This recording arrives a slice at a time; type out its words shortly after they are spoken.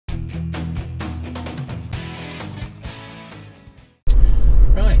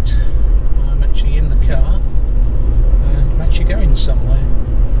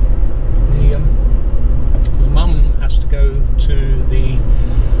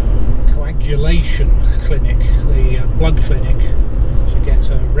coagulation clinic, the blood clinic, to get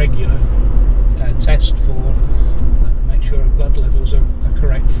a regular test for make sure her blood levels are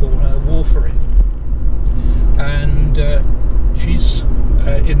correct for warfarin, and she's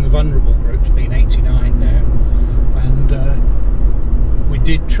in the vulnerable group, being 89 now, and we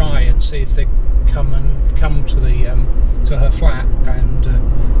did try and see if they come to the to her flat and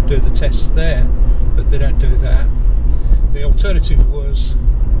do the tests there, but they don't do that. The alternative was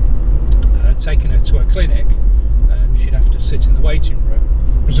taking her to a clinic, and she'd have to sit in the waiting room,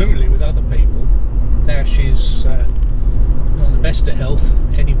 presumably with other people. Now she's not in the best of health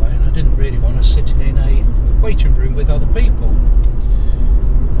anyway, and I didn't really want her sitting in a waiting room with other people.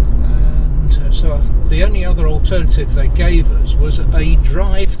 And so the only other alternative they gave us was a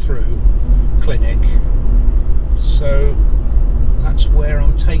drive-through clinic. So that's where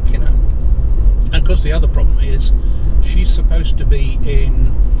I'm taking her. And of course the other problem is she's supposed to be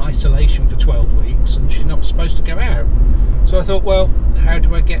in isolation for 12 weeks and she's not supposed to go out. So I thought, well, how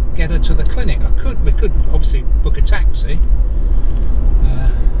do I get her to the clinic? We could obviously book a taxi,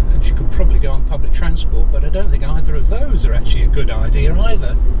 and she could probably go on public transport, but I don't think either of those are actually a good idea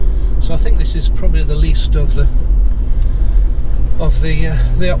either. So I think this is probably the least of the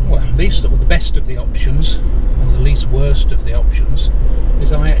least or the best of the options, or the least worst of the options,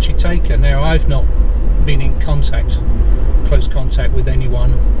 is I actually take her. Now, I've not been in close contact with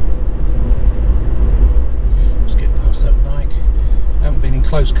anyone. Let's get past that bike. I haven't been in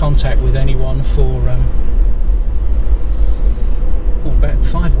close contact with anyone for about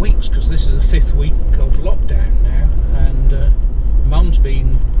 5 weeks, because this is the 5th week of lockdown now, and Mum's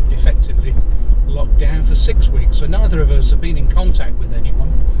been effectively locked down for 6 weeks, so neither of us have been in contact with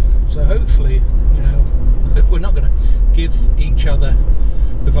anyone. So hopefully, you know, we're not going to give each other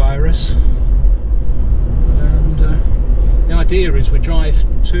the virus. And the idea is we drive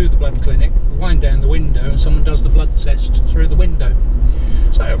to the blood clinic, wind down the window, and someone does the blood test through the window.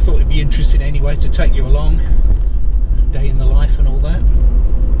 So I thought it'd be interesting anyway to take you along, a day in the life and all that.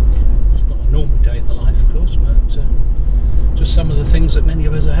 It's not a normal day in the life, of course, but just some of the things that many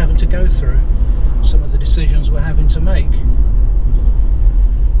of us are having to go through, some of the decisions we're having to make.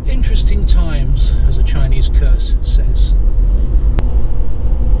 Interesting times, as a Chinese curse says.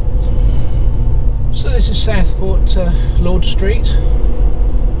 So this is Southport, Lord Street,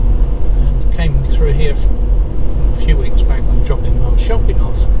 and came through here a few weeks back when I was dropping Mum shopping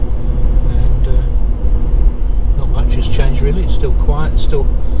off, and not much has changed really. It's still quiet, still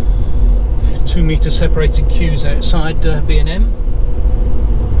 2 metre separated queues outside B&M,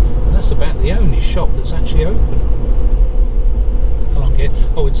 and that's about the only shop that's actually open along here.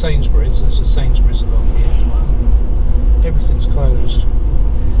 Oh, in Sainsbury's, there's a Sainsbury's along here as well. Everything's closed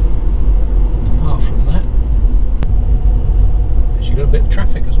apart from that. Actually got a bit of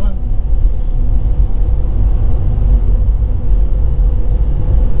traffic as well.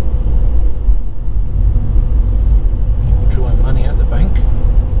 People drawing money out the bank.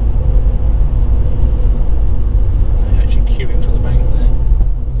 They're actually queuing for the bank there.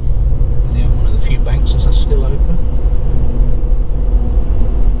 They're one of the few banks that's still open.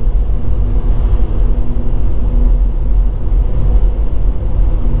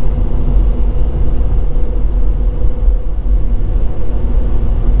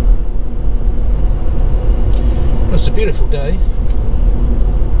 It's a beautiful day.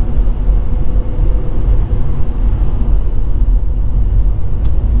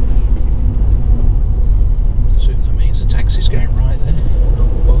 Assume that means the taxi's going right there,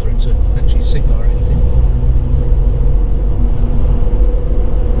 not bothering to actually signal or anything.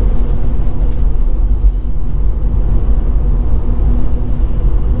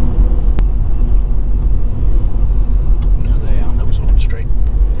 Now there you are, that was Lord Street.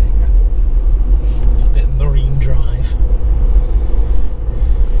 There you go. A bit of Marine Drive.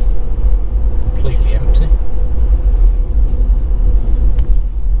 Completely empty.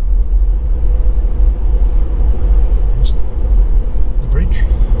 There's the bridge.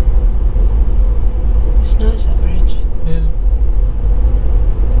 It's nice, that bridge. Yeah.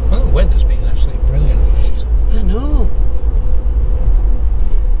 Well, the weather's been absolutely brilliant. I know.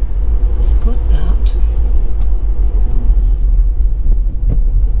 It's good, that.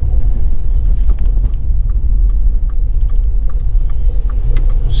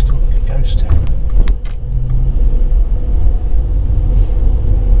 Still like a ghost town.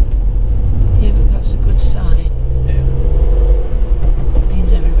 Yeah, but that's a good sign. Yeah, It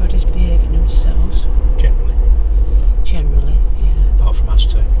means everybody's behaving themselves. generally. Generally, yeah. Apart from us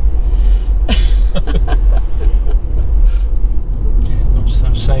two. I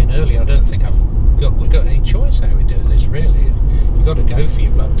was saying earlier, I don't think we've got any choice how we do this really. You've got to go for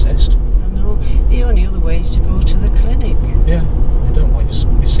your blood test. I know. know. The only other way is to go to the clinic. Yeah, I don't want you to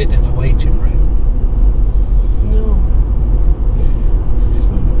be sitting in a waiting room. No.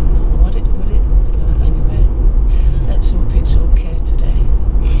 What it be like anyway. Let's hope it's okay today.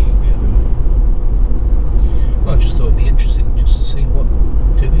 Yeah. Well, I just thought it'd be interesting just to see what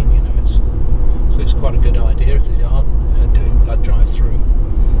they're doing, you know. So it's quite a good idea if they are doing blood drive-through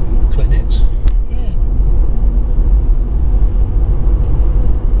clinics. Yeah.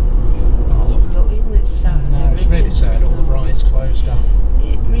 Oh, Look, isn't it sad? no, it's really sad. All the rides closed up.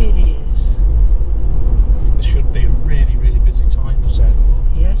 It really is. This should be a really, really busy time for Southport.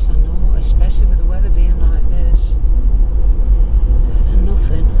 Yes, I know, especially with the weather being like this. And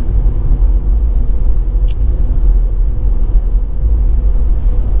nothing.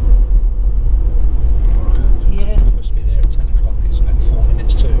 Yeah. Supposed to be there at 10 o'clock. It's about 4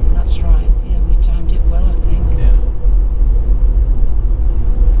 minutes to. That's right. Yeah, we timed it well, I think. Yeah.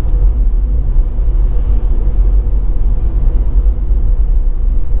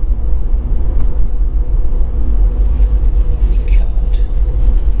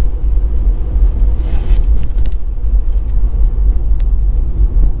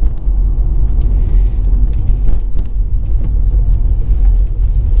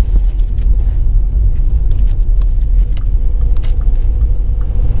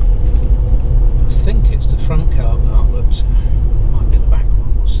 Front car park, but might be the back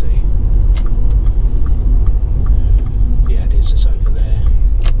one, we'll see. Yeah, it is, it's over there.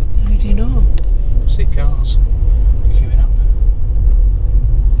 How do you know? See cars queuing up.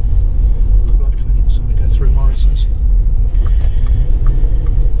 Blood clinic, so we go through Morrison's.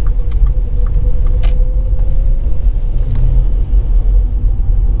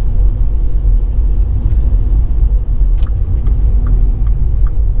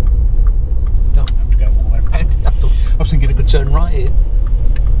 I was thinking I could turn right here.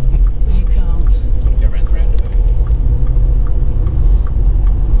 You can't. I'll go around the roundabout.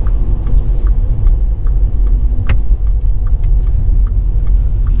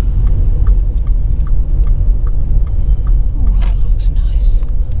 Oh, that looks nice.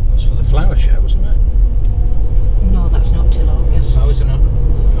 That was for the flower show, wasn't it? No, that's not till August. Oh, is it not?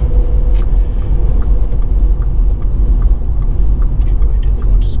 Where did they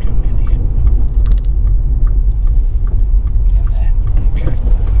want us to come in here?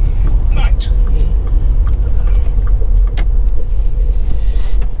 Right.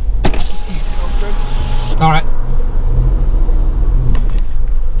 All right.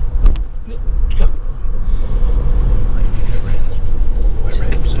 Go. Where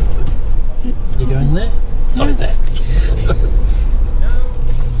around is it? You going there? No. Oh, there.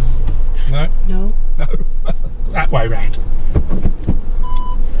 No. No. No. That way round.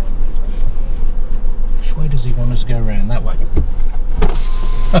 Which way does he want us to go around? That way.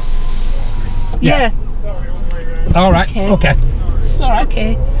 Yeah. All right. Okay. Okay. All right.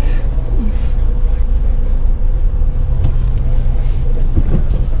 Okay.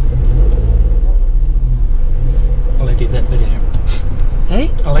 I'll edit that bit out.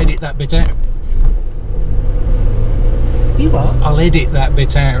 Hey? I'll edit that bit out. You what? I'll edit that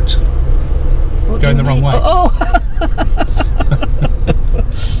bit out. What Going do the wrong we- way. Oh.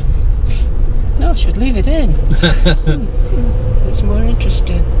 No, I should leave it in. It's more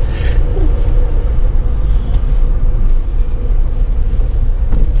interesting.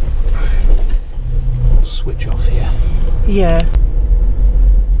 Switch off here. Yeah.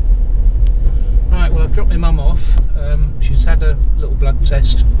 Right, well, I've dropped my mum off. She's had a little blood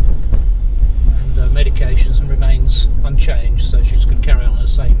test and medications and remains unchanged, so she's going to carry on the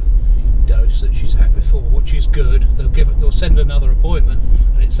same dose that she's had before, which is good. They'll send another appointment,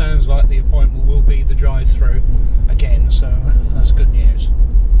 and it sounds like the appointment will be the drive-through again, so that's good news.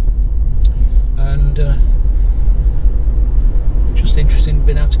 And just interesting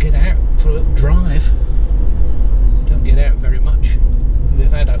being able to get out for a little drive. You don't get out very much.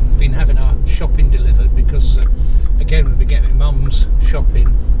 We've been having our shopping delivered because again we've been getting mum's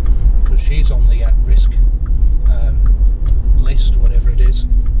shopping because she's on the at-risk list, whatever it is.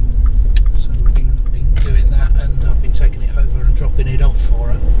 So we've been doing that, and I've been taking it over and dropping it off for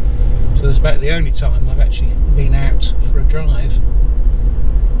her. So that's about the only time I've actually been out for a drive.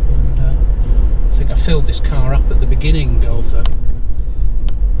 And I think I filled this car up at the beginning of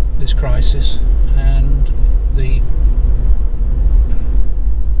this crisis, and the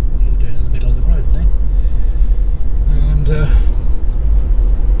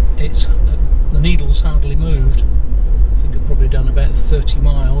it's the needle's hardly moved. I think I've probably done about 30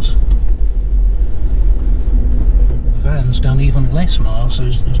 miles. The van's done even less miles, so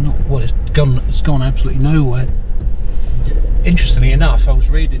it's not what it's gone absolutely nowhere. interestingly enough, I was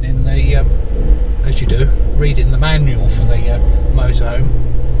reading in the, as you do, reading the manual for the motorhome,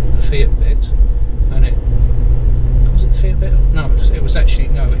 the Fiat bit, and it was it the Fiat bit? No, it was actually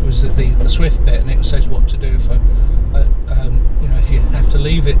it was the Swift bit, and it says what to do for, you know, if you have to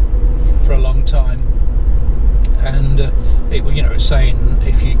leave it for a long time, and it, you know, it's saying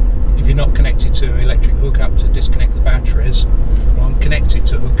if you're not connected to electric hookup, to disconnect the batteries. Well, I'm connected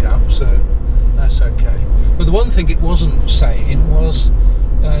to hookup, so that's okay. But the one thing it wasn't saying was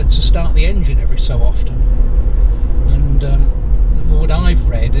to start the engine every so often. And what I've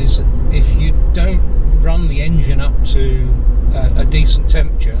read is if you don't run the engine up to a decent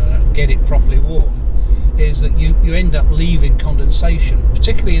temperature and get it properly warm, is that you end up leaving condensation,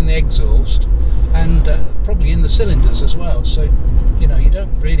 particularly in the exhaust, and probably in the cylinders as well. So, you know, you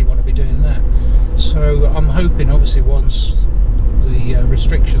don't really want to be doing that. So I'm hoping, obviously, once the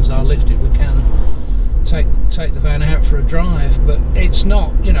restrictions are lifted, we can take the van out for a drive. But it's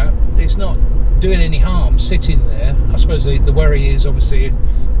not, you know, it's not doing any harm sitting there. I suppose the worry is obviously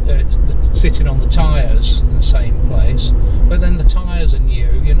sitting on the tyres in the same place. But then the tyres are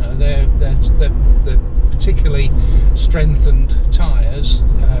new, you know, they're particularly strengthened tyres.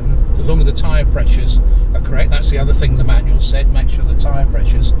 As long as the tyre pressures are correct, that's the other thing the manual said, make sure the tyre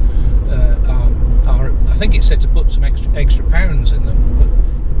pressures are, I think it said to put some extra pounds in them,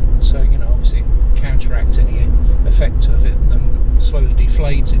 but so, you know, obviously counteract any effect of it, them slowly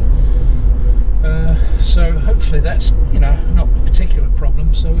deflating. So hopefully that's, you know, not a particular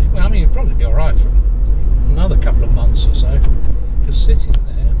problem. So, well, I mean, it'll probably be alright for another couple of months or so, just sitting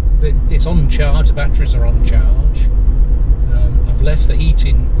there. It's on charge, the batteries are on charge. I've left the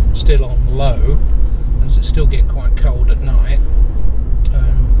heating still on low, as it's still getting quite cold at night.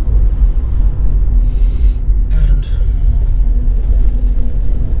 And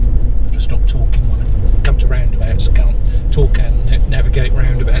I have to stop talking when I come to roundabouts. I can't talk and navigate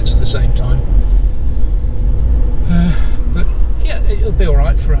roundabouts at the same time. But yeah, it'll be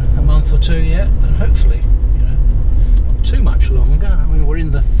alright for a month or two yet, and hopefully, you know, not too much longer. I mean, we're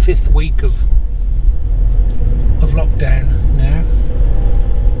in the 5th week of lockdown now.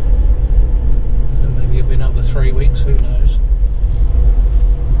 Maybe it'll be another 3 weeks, who knows.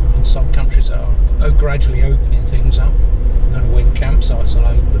 And some countries are gradually opening things up. I don't know when campsites will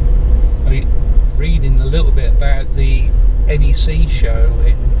open. I mean, reading a little bit about the NEC show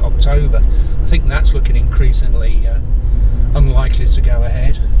in October, I think that's looking increasingly unlikely to go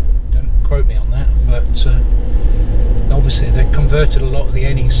ahead. Don't quote me on that, but obviously they've converted a lot of the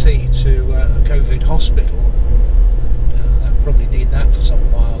NEC to a COVID hospital, and they'll probably need that for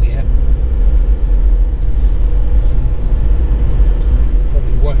some while yet.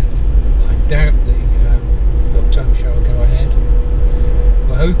 Probably won't. I doubt the October show will go ahead.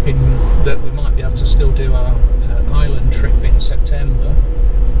 We're hoping that we might be able to still do our island trip in September,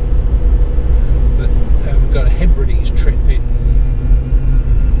 but we've got a Hebrides trip in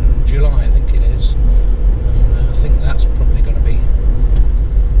July, I think it is, and I think that's probably going to be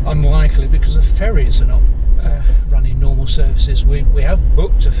unlikely because the ferries are not running normal services. We have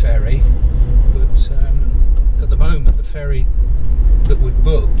booked a ferry, but at the moment the ferry that we've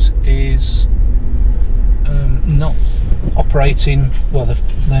booked is not operating. Well,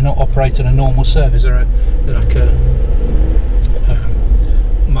 they're not operating a normal service. They're like a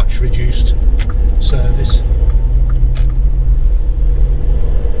much reduced service,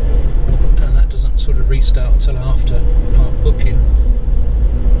 and that doesn't sort of restart until after our booking.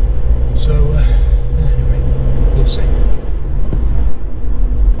 So anyway, we'll see.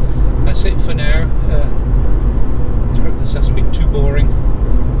 That's it for now. I hope this hasn't been too boring.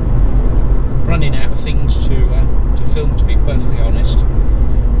 I'm running out of things to film, to be perfectly honest.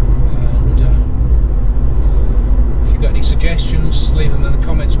 And if you've got any suggestions, leave them in the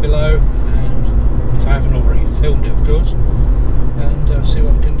comments below. And if I haven't already filmed it, of course, and see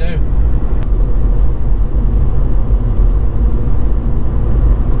what I can do.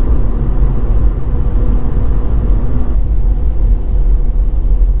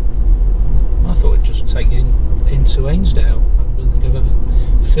 I thought it'd just take you into Ainsdale. I don't think I've ever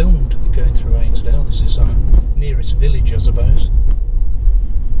filmed going through Ainsdale. This is our nearest village, I suppose.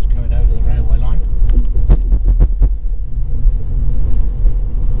 It's going over the railway line.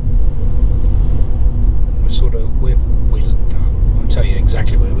 I won't tell you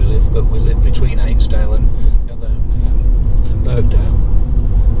exactly where we live, but we live between Ainsdale and Birkdale.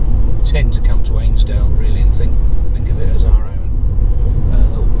 We tend to come to Ainsdale really and think of it as our own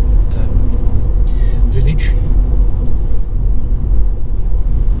little village.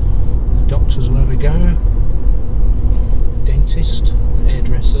 The doctor's where we go, dentist,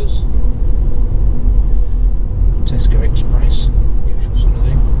 hairdressers, Tesco Express.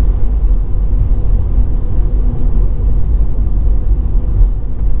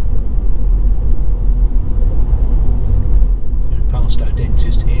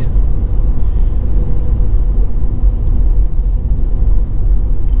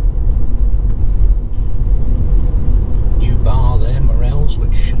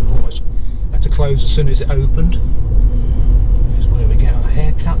 closed as soon as it opened. Here's where we get our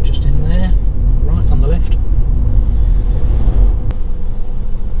haircut, just in there, right on the left.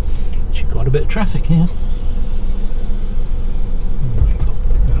 She's got a bit of traffic here.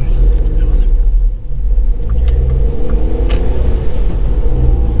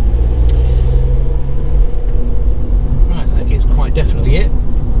 Right, that is quite definitely it.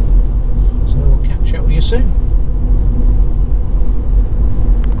 So we'll catch up with you soon.